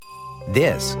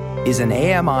This is an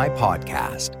AMI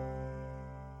podcast.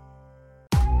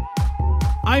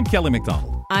 I'm Kelly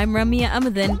McDonald. I'm Ramya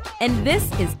Amadin, and this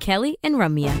is Kelly and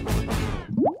Ramya.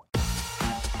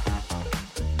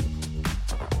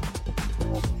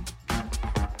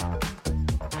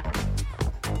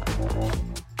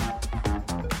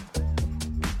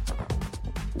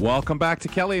 Welcome back to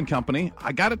Kelly and Company.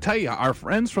 I got to tell you, our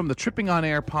friends from the Tripping on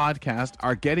Air podcast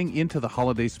are getting into the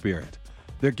holiday spirit.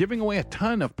 They're giving away a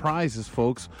ton of prizes,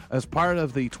 folks, as part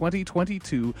of the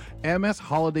 2022 MS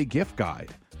Holiday Gift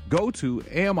Guide. Go to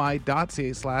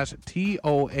ami.ca/TOA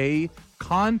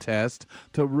contest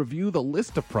to review the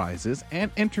list of prizes and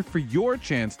enter for your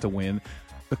chance to win.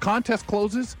 The contest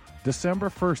closes December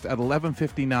 1st at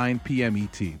 11:59 p.m.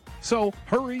 ET. So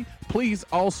hurry, please.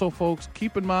 Also, folks,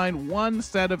 keep in mind one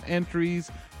set of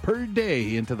entries per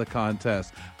day into the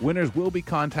contest. Winners will be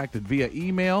contacted via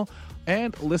email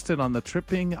and listed on the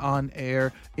Tripping on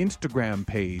Air Instagram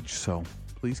page. So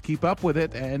please keep up with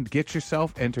it and get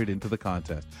yourself entered into the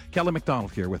contest. Kelly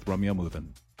McDonald here with Ramya Amadin.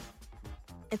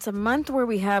 It's a month where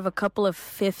we have a couple of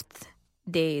fifth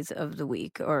days of the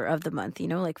week or of the month, you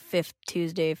know, like fifth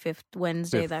Tuesday, fifth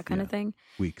Wednesday, that kind of thing.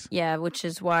 Weeks. Yeah, which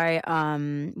is why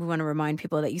we want to remind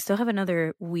people that you still have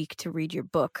another week to read your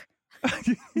book,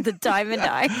 The Diamond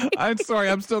Eye. I'm sorry,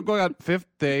 I'm still going on fifth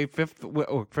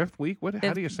week. What?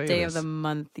 How do you say day this? of the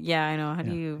month? Yeah, I know. How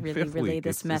do you really Fifth relay week.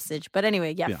 this It's message? But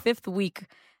anyway, yeah, fifth week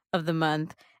of the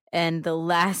month, and the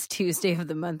last Tuesday of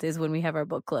the month is when we have our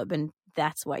book club, and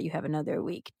that's why you have another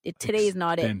week. Today is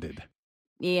not it. Extended.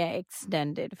 Yeah,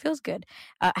 extended. It feels good.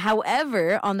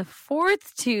 However, on the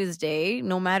fourth Tuesday,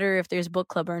 no matter if there's book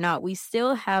club or not, we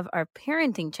still have our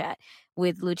parenting chat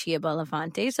with Lucia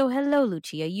Belafonte. So hello,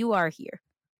 Lucia. You are here.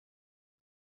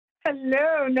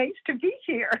 Hello. Nice to be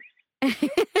here.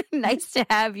 Nice to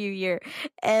have you here.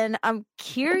 And I'm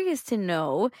curious to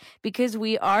know, because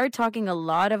we are talking a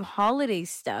lot of holiday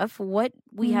stuff, what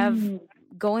we have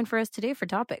going for us today for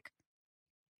topic.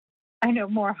 I know,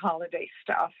 more holiday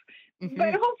stuff. Mm-hmm.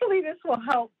 But hopefully this will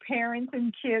help parents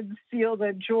and kids feel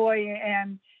the joy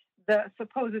and the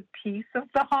supposed peace of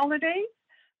the holidays.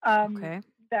 Okay.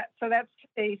 So that's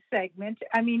today's segment.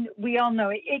 I mean, we all know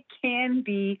it can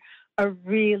be a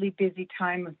really busy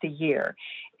time of the year.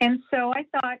 And so I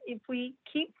thought if we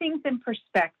keep things in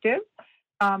perspective,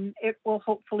 it will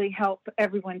hopefully help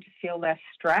everyone to feel less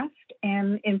stressed.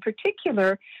 And in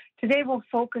particular, today we'll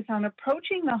focus on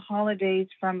approaching the holidays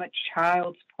from a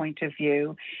child's point of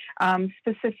view,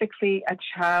 specifically a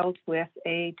child with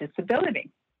a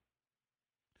disability.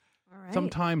 All right.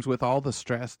 Sometimes with all the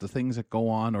stress, the things that go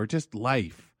on, or just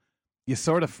life, you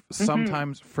sort of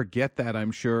sometimes forget that,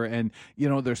 I'm sure. And, you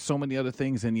know, there's so many other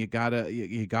things, and you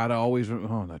gotta always,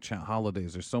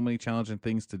 holidays, there's so many challenging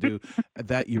things to do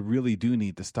that you really do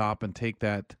need to stop and take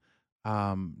a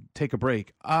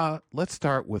break. Let's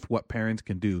start with what parents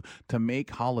can do to make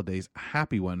holidays a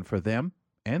happy one for them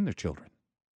and their children.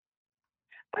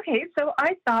 Okay, so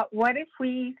I thought, what if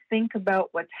we think about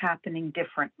what's happening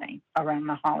differently around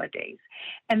the holidays,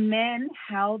 and then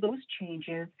how those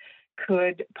changes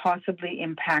could possibly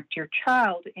impact your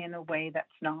child in a way that's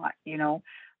not,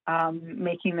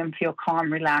 making them feel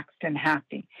calm, relaxed, and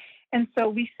happy. And so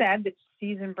we said that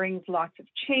season brings lots of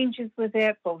changes with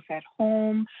it, both at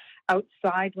home,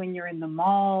 outside when you're in the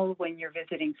mall, when you're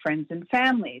visiting friends and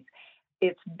families.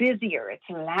 It's busier, it's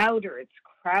louder, it's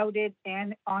crowded,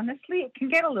 and honestly, it can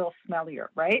get a little smellier,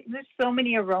 right? There's so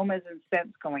many aromas and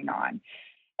scents going on,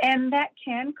 and that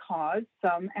can cause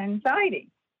some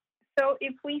anxiety. So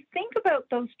if we think about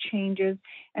those changes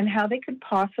and how they could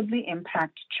possibly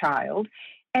impact a child,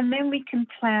 and then we can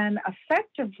plan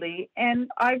effectively,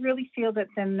 and I really feel that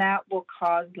then that will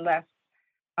cause less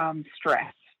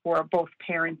stress for both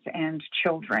parents and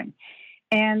children.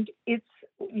 And it's,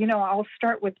 I'll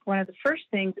start with one of the first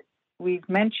things I've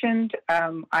mentioned.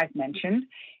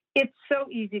 It's so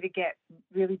easy to get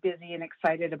really busy and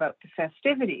excited about the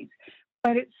festivities,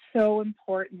 but it's so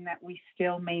important that we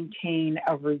still maintain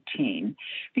a routine,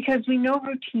 because we know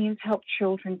routines help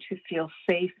children to feel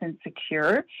safe and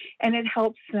secure, and it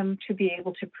helps them to be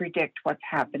able to predict what's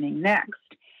happening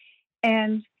next.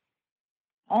 And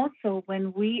also,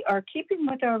 when we are keeping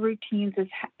with our routines,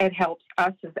 it helps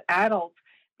us as adults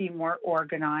be more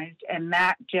organized, and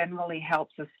that generally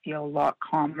helps us feel a lot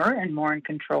calmer and more in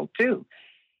control too.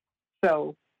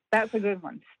 So that's a good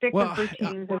one. Stick with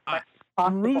routines as much as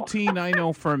possible. Routine, I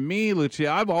know for me, Lucia,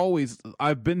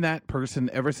 I've been that person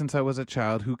ever since I was a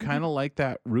child who kind of liked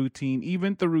that routine,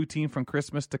 even the routine from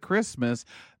Christmas to Christmas,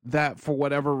 that for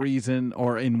whatever reason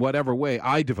or in whatever way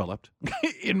I developed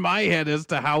in my head as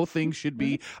to how things should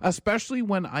be, especially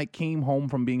when I came home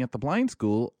from being at the blind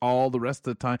school all the rest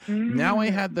of the time. Now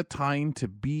I had the time to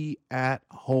be at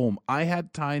home. I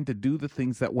had time to do the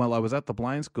things that while I was at the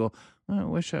blind school, I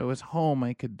wish I was home,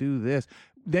 I could do this.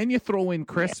 Then you throw in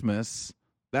Christmas,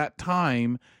 that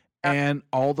time, and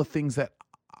all the things that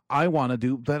I want to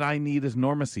do that I need is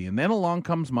normacy. And then along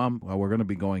comes Mom. Well, we're going to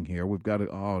be going here. We've got to,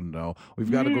 oh no,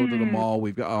 we've got to go to the mall.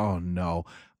 Oh no.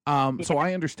 So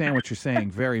I understand what you're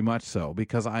saying very much so,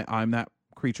 because I'm that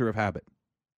creature of habit.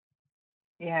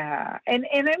 Yeah. And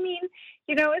I mean,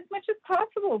 as much as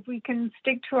possible, if we can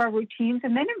stick to our routines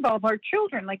and then involve our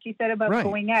children, like you said about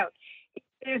going out.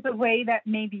 There's a way that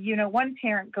maybe, one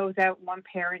parent goes out, one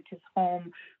parent is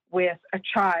home with a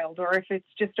child, or if it's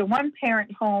just a one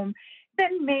parent home,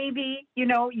 then maybe,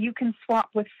 you can swap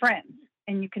with friends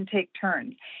and you can take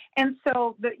turns. And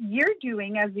so you're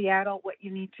doing as the adult what you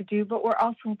need to do, but we're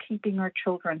also keeping our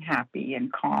children happy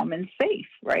and calm and safe,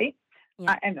 right?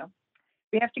 Yeah. I know.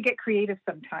 We have to get creative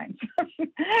sometimes.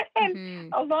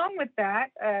 And along with that,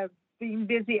 being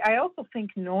busy, I also think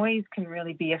noise can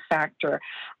really be a factor.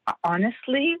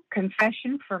 Honestly,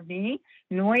 confession for me,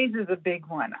 noise is a big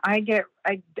one. I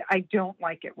don't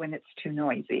like it when it's too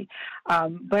noisy.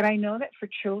 But I know that for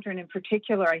children in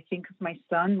particular, I think of my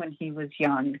son when he was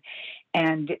young,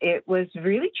 and it was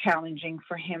really challenging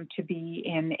for him to be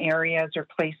in areas or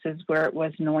places where it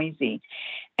was noisy.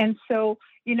 And so,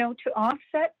 to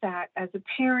offset that as a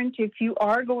parent, if you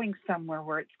are going somewhere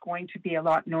where it's going to be a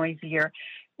lot noisier,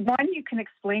 one, you can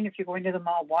explain if you're going to the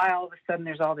mall why all of a sudden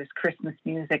there's all this Christmas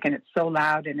music and it's so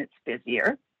loud and it's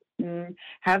busier.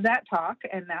 Have that talk,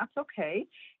 and that's okay.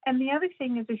 And the other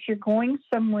thing is if you're going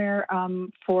somewhere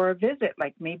for a visit,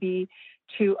 like maybe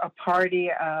to a party,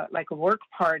 like a work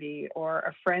party or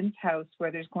a friend's house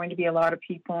where there's going to be a lot of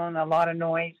people and a lot of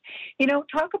noise,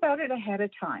 talk about it ahead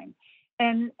of time.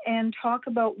 And talk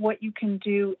about what you can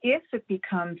do if it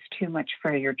becomes too much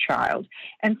for your child.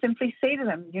 And simply say to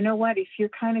them, you know what, if you're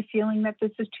kind of feeling that this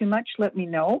is too much, let me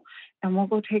know. And we'll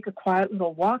go take a quiet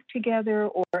little walk together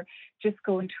or just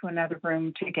go into another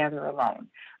room together alone.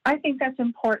 I think that's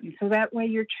important. So that way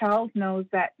your child knows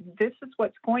that this is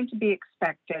what's going to be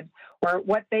expected or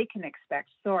what they can expect,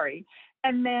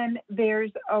 And then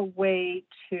there's a way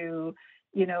to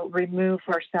remove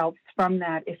ourselves from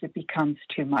that if it becomes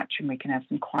too much and we can have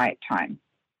some quiet time.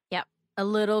 Yep. A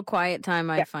little quiet time,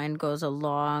 I find, goes a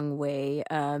long way.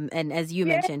 And as you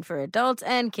mentioned, for adults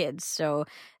and kids. So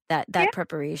that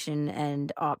preparation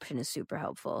and option is super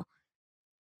helpful.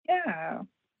 Yeah.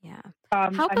 Yeah. How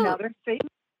about another thing?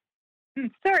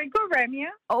 Sorry, go, Ramya.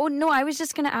 Oh, no, I was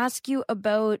just going to ask you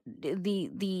about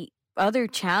the other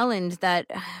challenge that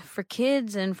for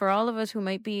kids and for all of us who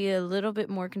might be a little bit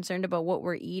more concerned about what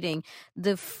we're eating,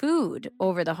 the food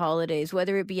over the holidays,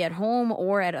 whether it be at home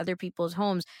or at other people's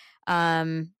homes,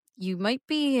 you might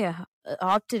be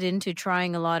opted into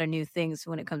trying a lot of new things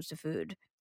when it comes to food.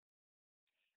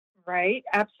 Right,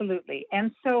 absolutely.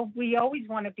 And so we always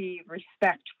want to be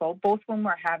respectful, both when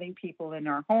we're having people in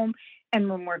our home and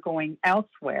when we're going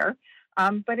elsewhere.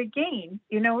 But again,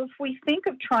 if we think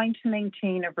of trying to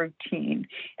maintain a routine,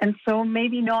 and so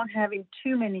maybe not having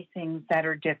too many things that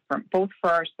are different, both for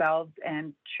ourselves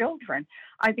and children,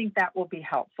 I think that will be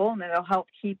helpful, and it'll help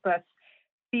keep us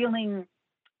feeling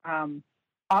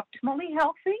optimally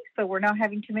healthy. So we're not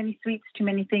having too many sweets, too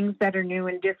many things that are new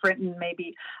and different and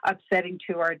maybe upsetting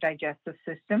to our digestive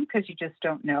system because you just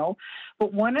don't know.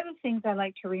 But one of the things I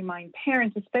like to remind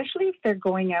parents, especially if they're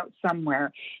going out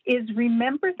somewhere, is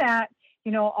remember that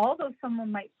although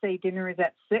someone might say dinner is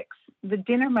at 6, the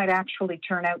dinner might actually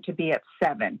turn out to be at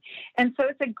 7. And so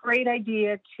it's a great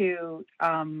idea to,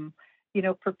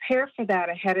 prepare for that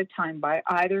ahead of time by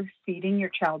either feeding your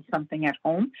child something at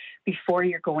home before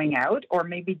you're going out, or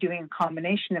maybe doing a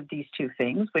combination of these two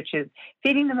things, which is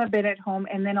feeding them a bit at home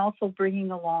and then also bringing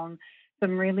along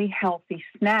some really healthy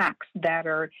snacks that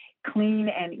are clean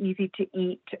and easy to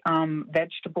eat.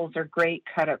 Vegetables are great.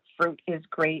 Cut up fruit is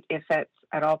great if that's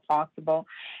at all possible.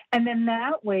 And then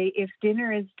that way, if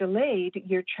dinner is delayed,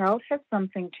 your child has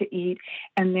something to eat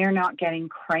and they're not getting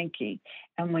cranky.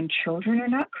 And when children are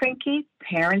not cranky,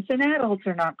 parents and adults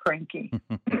are not cranky.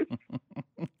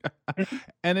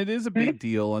 And it is a big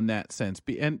deal in that sense.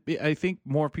 And I think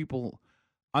more people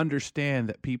understand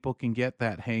that people can get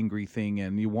that hangry thing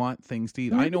and you want things to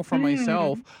eat. I know for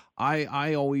myself,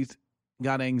 I always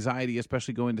got anxiety,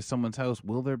 especially going to someone's house.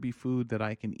 Will there be food that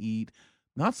I can eat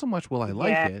Not so much will I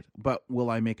like Yeah. it, but will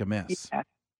I make a mess? Yeah.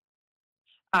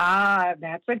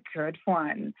 That's a good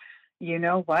one. You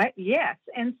know what? Yes,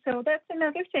 and so that's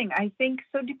another thing. I think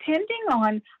so. Depending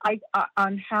on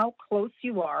how close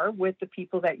you are with the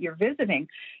people that you're visiting,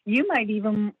 you might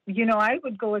even, I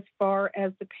would go as far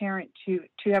as the parent to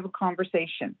have a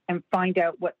conversation and find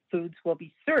out what foods will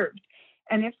be served.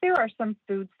 And if there are some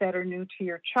foods that are new to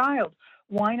your child,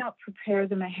 why not prepare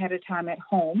them ahead of time at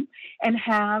home and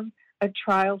have a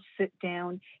trial sit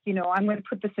down, I'm going to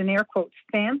put this in air quotes,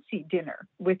 fancy dinner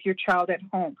with your child at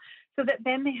home, so that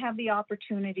then they have the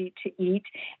opportunity to eat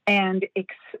and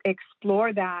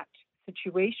explore that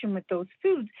situation with those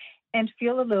foods and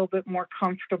feel a little bit more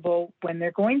comfortable when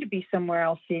they're going to be somewhere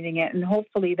else eating it. And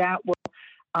hopefully that will,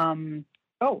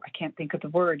 I can't think of the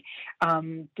word,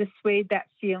 dissuade that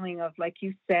feeling of, like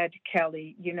you said,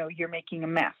 Kelly, you're making a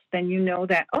mess. Then you know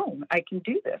that, I can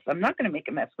do this. I'm not going to make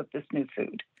a mess with this new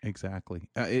food. Exactly.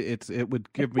 It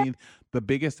would give me the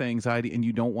biggest anxiety, and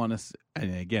you don't want to.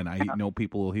 And again, I know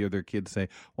people will hear their kids say,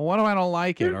 "Well, why do I don't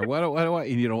like it?" Or what do I?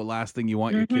 And last thing you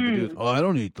want your kid to do is, "Oh, I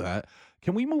don't eat that."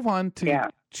 Can we move on to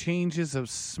changes of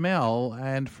smell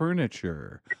and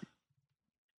furniture?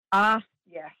 Yes.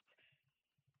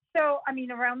 So,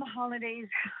 around the holidays,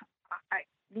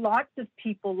 lots of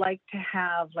people like to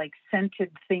have like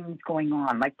scented things going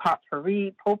on, like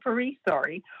potpourri,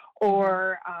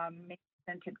 or maybe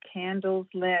scented candles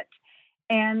lit.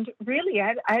 And really,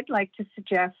 I'd like to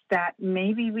suggest that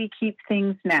maybe we keep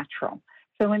things natural.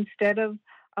 So instead of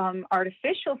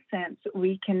artificial scents,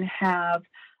 we can have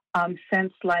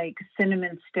scents like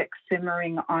cinnamon sticks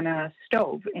simmering on a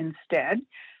stove instead.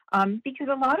 Because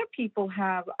a lot of people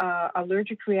have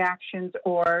allergic reactions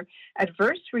or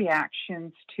adverse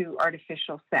reactions to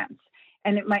artificial scents,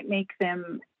 and it might make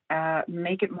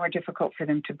it more difficult for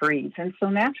them to breathe. And so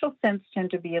natural scents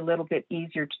tend to be a little bit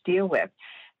easier to deal with.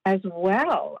 As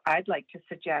well, I'd like to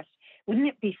suggest, wouldn't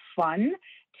it be fun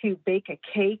to bake a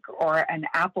cake or an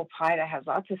apple pie that has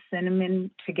lots of cinnamon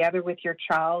together with your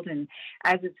child, and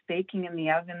as it's baking in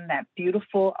the oven, that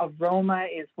beautiful aroma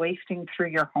is wafting through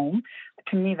your home?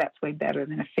 To me, that's way better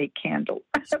than a fake candle.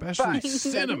 Especially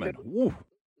cinnamon. Woo.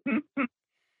 Mm-hmm.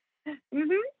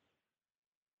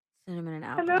 Cinnamon and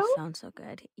apple sounds so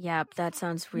good. Yeah, that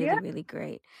sounds really, really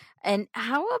great. And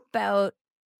how about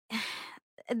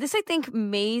this? I think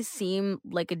may seem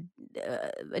like a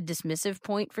dismissive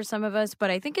point for some of us,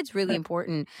 but I think it's really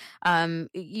important.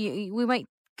 We might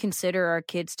consider our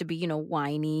kids to be,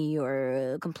 whiny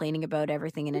or complaining about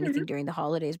everything and anything during the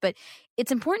holidays, but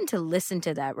it's important to listen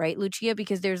to that, right, Lucia?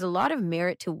 Because there's a lot of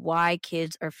merit to why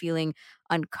kids are feeling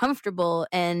uncomfortable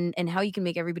and how you can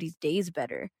make everybody's days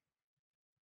better.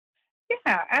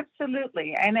 Yeah,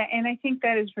 absolutely. And I think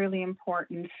that is really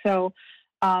important. So,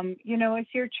 if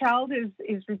your child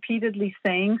is repeatedly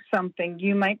saying something,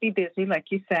 you might be busy, like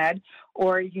you said,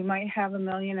 or you might have a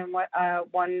million and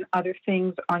one other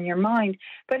things on your mind,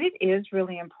 but it is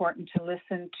really important to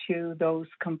listen to those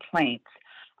complaints.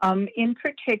 In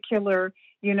particular,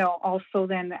 also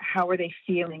then how are they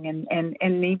feeling,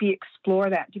 and maybe explore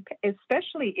that,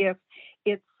 especially if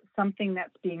it's something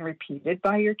that's being repeated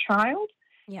by your child.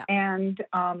 Yeah. And,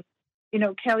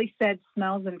 Kelly said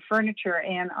smells and furniture,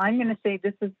 and I'm going to say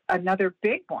this is another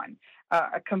big one,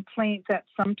 a complaint that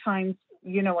sometimes,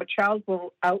 a child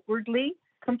will outwardly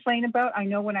complain about. I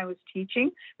know when I was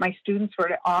teaching, my students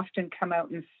would often come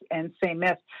out and say,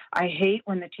 "Miss, I hate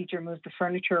when the teacher moves the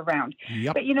furniture around."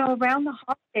 Yep. But, around the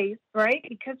holidays, right,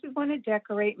 because we want to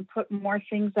decorate and put more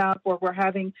things up, or we're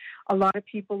having a lot of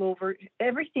people over,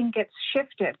 everything gets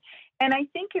shifted. And I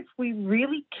think if we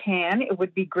really can, it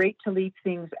would be great to leave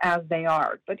things as they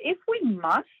are. But if we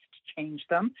must change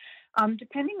them,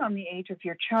 depending on the age of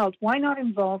your child, why not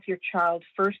involve your child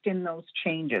first in those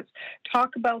changes?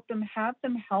 Talk about them, have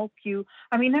them help you.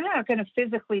 They're not going to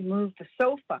physically move the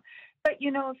sofa, but,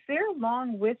 if they're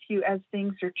along with you as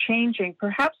things are changing,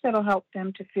 perhaps that'll help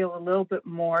them to feel a little bit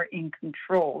more in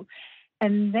control.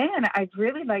 And then I'd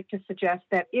really like to suggest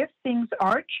that if things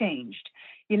are changed,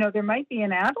 there might be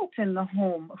an adult in the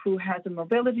home who has a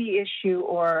mobility issue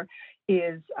or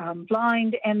is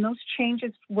blind, and those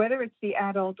changes, whether it's the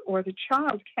adult or the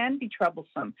child, can be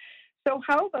troublesome. So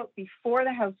how about before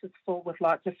the house is full with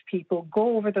lots of people,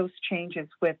 go over those changes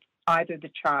with either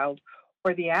the child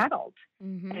or the adult,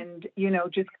 and,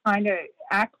 just kind of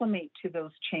acclimate to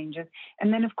those changes.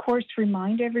 And then, of course,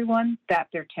 remind everyone that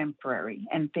they're temporary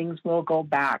and things will go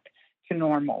back to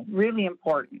normal. Really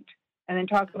important. And then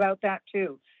talk about that,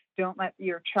 too. Don't let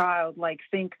your child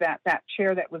think that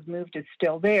chair that was moved is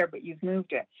still there, but you've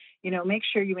moved it. Make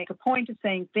sure you make a point of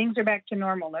saying things are back to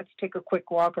normal. Let's take a quick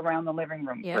walk around the living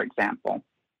room, for example.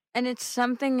 And it's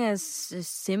something as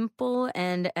simple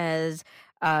and as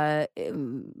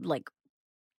like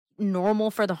normal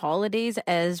for the holidays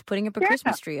as putting up a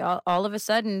Christmas tree. All of a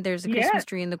sudden, there's a Christmas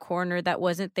tree in the corner that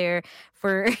wasn't there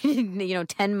for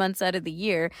 10 months out of the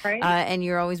year, and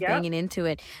you're always banging into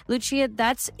it. Lucia,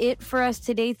 that's it for us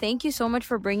today. Thank you so much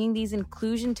for bringing these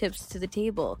inclusion tips to the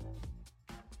table.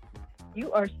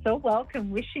 You are so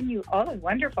welcome. Wishing you all a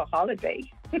wonderful holiday.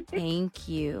 Thank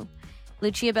you.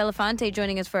 Lucia Belafonte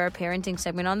joining us for our parenting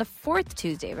segment on the fourth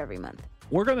Tuesday of every month.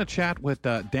 We're going to chat with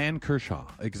Dan Kershaw,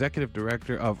 Executive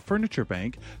Director of Furniture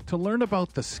Bank, to learn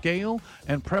about the scale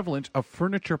and prevalence of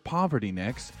furniture poverty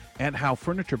next and how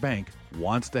Furniture Bank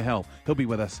wants to help. He'll be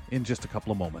with us in just a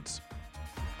couple of moments.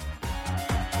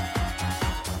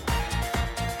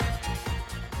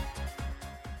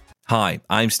 Hi,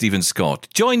 I'm Stephen Scott.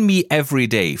 Join me every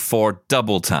day for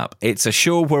Double Tap. It's a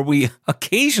show where we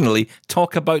occasionally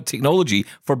talk about technology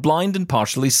for blind and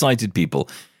partially sighted people.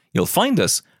 You'll find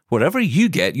us wherever you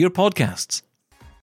get your podcasts.